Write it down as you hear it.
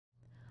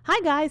Hi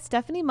guys,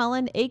 Stephanie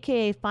Mullen,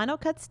 aka Final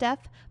Cut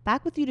Steph,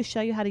 back with you to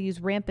show you how to use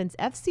Rampant's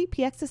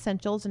FCPX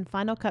Essentials in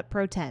Final Cut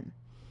Pro 10.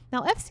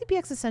 Now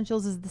FCPX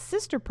Essentials is the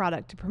sister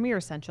product to Premiere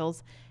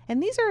Essentials,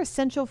 and these are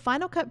essential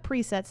Final Cut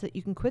presets that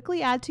you can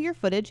quickly add to your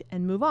footage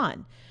and move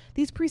on.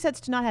 These presets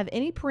do not have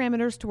any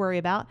parameters to worry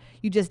about.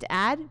 You just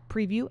add,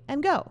 preview,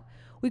 and go.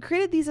 We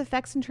created these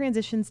effects and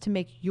transitions to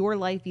make your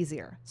life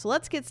easier. So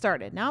let's get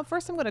started. Now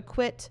first I'm going to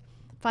quit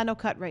Final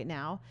Cut right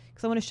now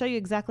because I want to show you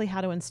exactly how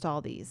to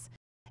install these.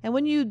 And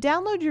when you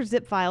download your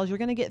zip files, you're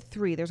going to get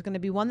three. There's going to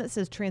be one that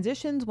says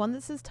transitions, one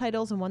that says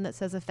titles, and one that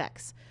says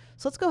effects.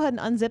 So let's go ahead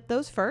and unzip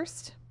those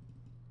first.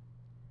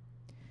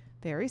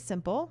 Very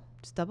simple.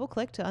 Just double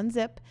click to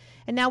unzip.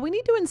 And now we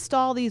need to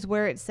install these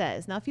where it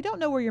says. Now if you don't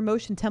know where your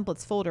motion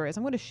templates folder is,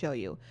 I'm going to show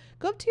you.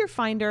 Go up to your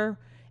Finder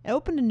and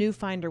open a new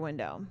Finder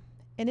window.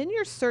 And in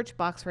your search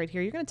box right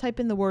here, you're going to type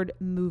in the word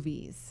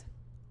movies.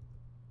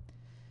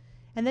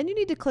 And then you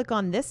need to click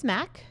on this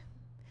Mac.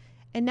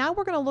 And now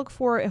we're going to look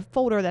for a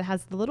folder that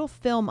has the little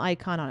film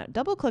icon on it.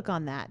 Double click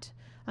on that.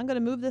 I'm going to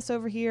move this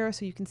over here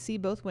so you can see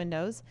both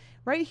windows.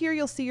 Right here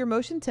you'll see your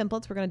motion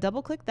templates. We're going to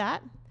double click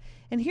that.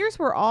 And here's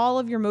where all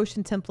of your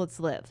motion templates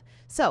live.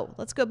 So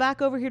let's go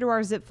back over here to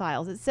our zip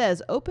files. It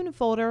says open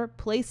folder,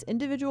 place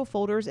individual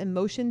folders and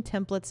motion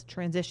templates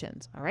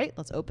transitions. All right,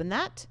 let's open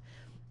that.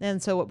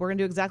 And so we're going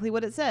to do exactly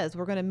what it says.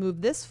 We're going to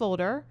move this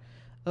folder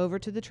over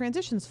to the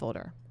transitions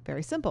folder.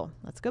 Very simple.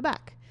 Let's go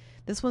back.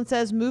 This one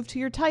says move to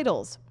your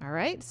titles. All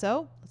right,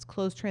 so let's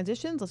close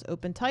transitions. Let's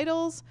open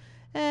titles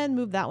and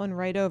move that one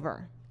right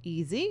over.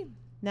 Easy.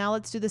 Now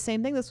let's do the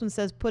same thing. This one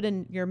says put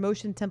in your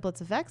motion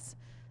templates effects.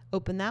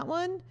 Open that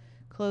one,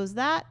 close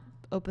that,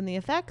 open the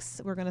effects.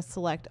 We're going to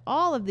select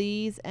all of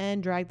these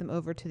and drag them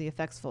over to the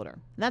effects folder.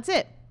 And that's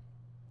it.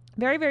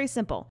 Very, very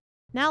simple.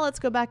 Now let's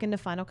go back into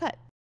Final Cut.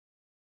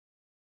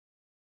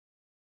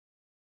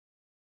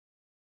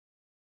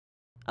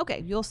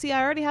 Okay, you'll see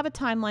I already have a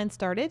timeline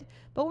started,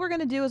 but what we're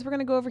going to do is we're going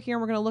to go over here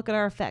and we're going to look at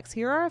our effects.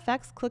 Here are our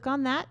effects. Click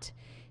on that.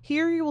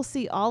 Here you will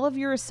see all of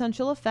your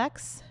essential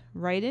effects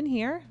right in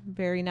here.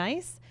 Very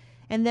nice.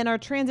 And then our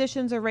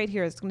transitions are right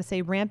here. It's going to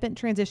say Rampant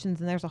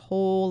Transitions, and there's a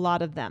whole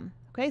lot of them.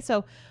 Okay,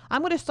 so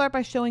I'm going to start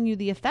by showing you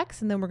the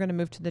effects, and then we're going to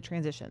move to the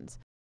transitions.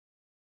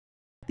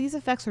 These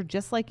effects are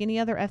just like any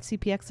other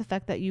FCPX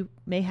effect that you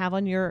may have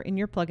on in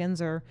your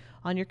plugins or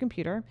on your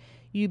computer.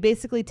 You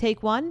basically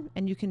take one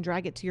and you can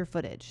drag it to your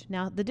footage.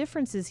 Now the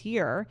difference is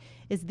here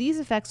is these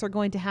effects are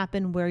going to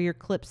happen where your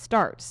clip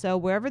starts. So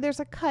wherever there's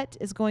a cut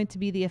is going to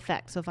be the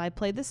effect. So if I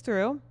play this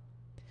through,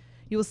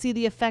 you will see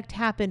the effect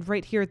happen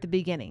right here at the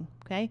beginning.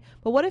 Okay,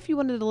 but what if you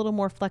wanted a little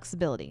more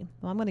flexibility?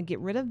 Well, I'm going to get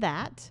rid of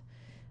that.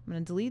 I'm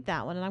going to delete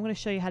that one, and I'm going to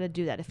show you how to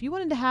do that. If you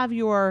wanted to have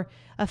your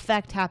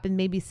effect happen,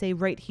 maybe say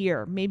right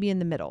here, maybe in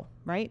the middle,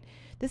 right?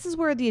 This is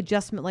where the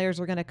adjustment layers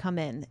are going to come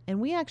in,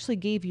 and we actually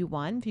gave you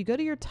one. If you go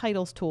to your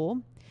titles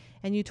tool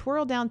and you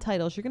twirl down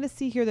titles, you're going to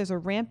see here there's a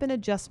rampant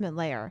adjustment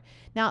layer.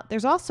 Now,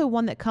 there's also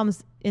one that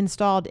comes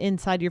installed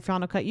inside your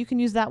Final Cut. You can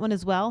use that one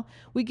as well.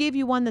 We gave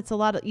you one that's a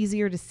lot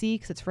easier to see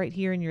because it's right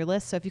here in your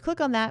list. So if you click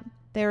on that,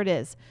 there it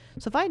is.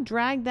 So if I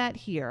drag that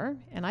here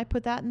and I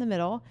put that in the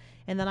middle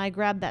and then I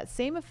grab that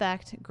same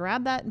effect,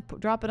 grab that and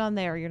drop it on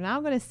there, you're now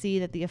going to see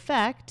that the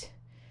effect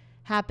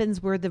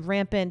happens where the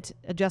rampant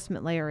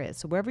adjustment layer is.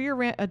 So wherever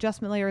your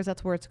adjustment layer is,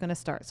 that's where it's going to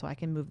start. So I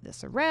can move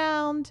this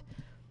around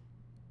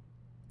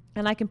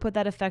and I can put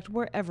that effect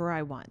wherever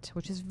I want,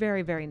 which is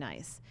very, very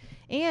nice.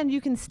 And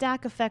you can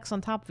stack effects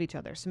on top of each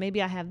other. So maybe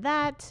I have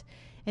that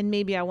and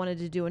maybe I wanted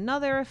to do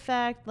another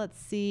effect. Let's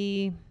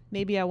see.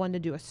 Maybe I wanted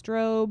to do a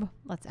strobe.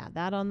 Let's add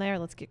that on there.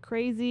 Let's get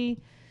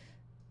crazy.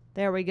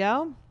 There we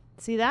go.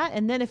 See that?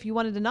 And then if you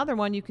wanted another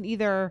one, you can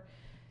either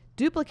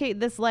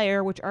duplicate this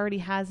layer, which already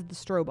has the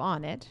strobe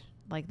on it,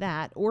 like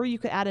that, or you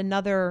could add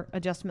another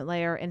adjustment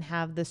layer and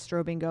have the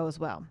strobing go as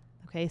well.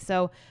 Okay,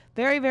 so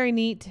very, very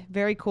neat,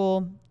 very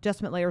cool.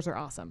 Adjustment layers are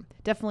awesome.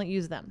 Definitely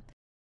use them.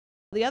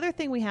 The other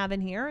thing we have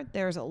in here,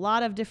 there's a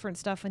lot of different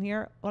stuff in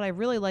here. What I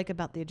really like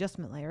about the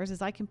adjustment layers is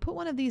I can put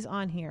one of these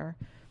on here.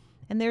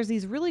 And there's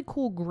these really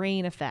cool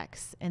grain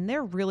effects, and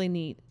they're really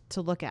neat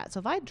to look at. So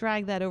if I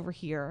drag that over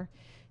here,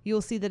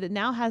 you'll see that it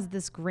now has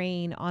this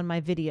grain on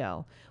my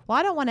video. Well,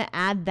 I don't want to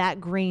add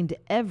that grain to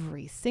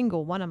every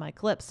single one of my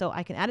clips, so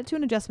I can add it to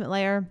an adjustment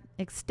layer,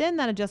 extend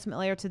that adjustment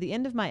layer to the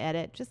end of my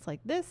edit, just like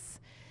this.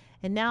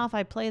 And now if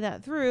I play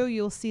that through,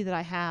 you'll see that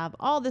I have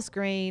all this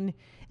grain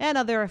and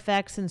other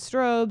effects and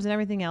strobes and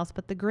everything else,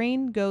 but the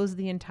grain goes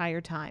the entire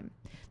time.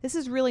 This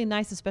is really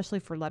nice, especially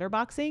for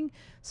letterboxing.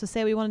 So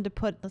say we wanted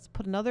to let's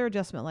put another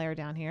adjustment layer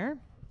down here.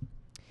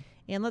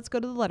 And let's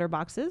go to the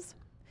letterboxes.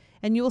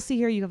 And you will see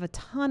here you have a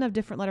ton of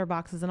different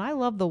letterboxes. And I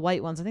love the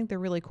white ones. I think they're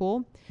really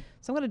cool.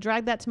 So I'm going to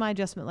drag that to my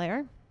adjustment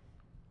layer.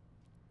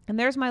 And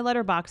there's my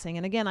letterboxing.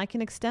 And again, I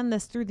can extend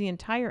this through the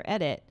entire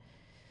edit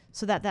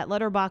so that that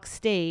letterbox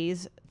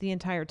stays the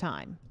entire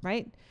time,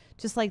 right?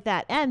 Just like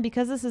that. And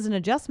because this is an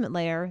adjustment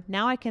layer,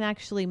 now I can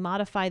actually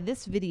modify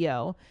this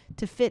video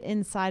to fit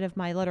inside of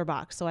my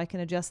letterbox. So I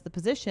can adjust the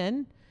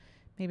position.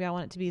 Maybe I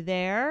want it to be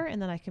there,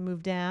 and then I can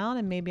move down,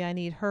 and maybe I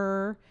need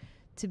her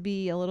to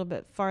be a little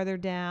bit farther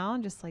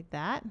down, just like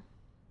that.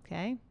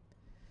 Okay.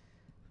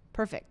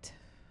 Perfect.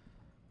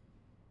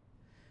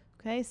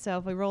 Okay, so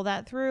if we roll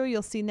that through,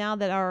 you'll see now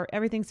that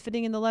everything's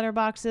fitting in the letter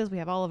boxes. We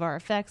have all of our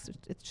effects.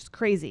 It's just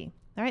crazy.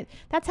 All right,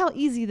 that's how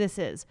easy this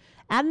is.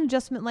 Add an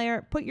adjustment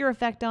layer, put your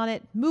effect on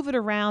it, move it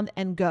around,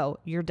 and go.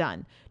 You're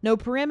done. No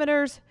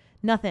parameters,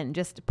 nothing.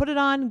 Just put it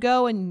on,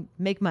 go, and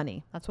make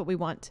money. That's what we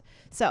want.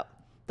 So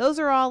those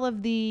are all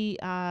of the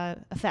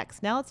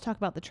effects. Now let's talk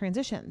about the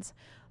transitions.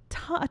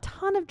 A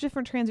ton of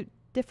different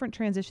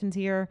transitions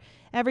here.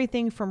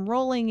 Everything from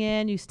rolling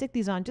in. You stick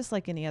these on just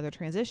like any other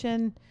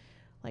transition,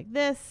 like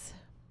this.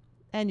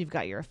 And you've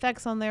got your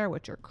effects on there,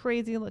 which are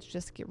crazy. Let's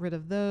just get rid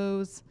of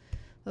those.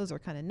 Those are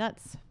kind of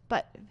nuts.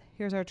 But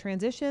here's our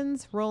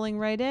transitions, rolling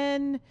right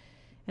in.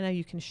 And now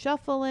you can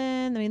shuffle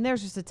in. I mean,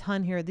 there's just a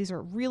ton here. These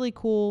are really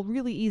cool,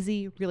 really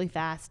easy, really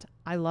fast.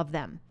 I love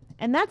them.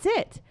 And that's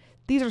it.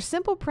 These are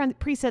simple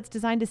presets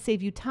designed to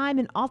save you time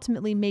and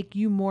ultimately make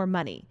you more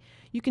money.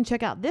 You can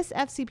check out this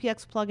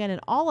FCPX plugin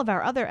and all of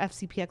our other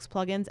FCPX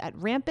plugins at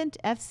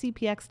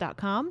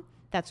rampantfcpx.com.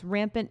 That's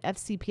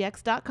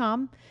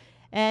rampantfcpx.com.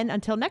 And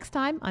until next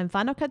time, I'm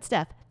Final Cut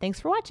Steph. Thanks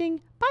for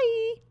watching.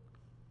 Bye.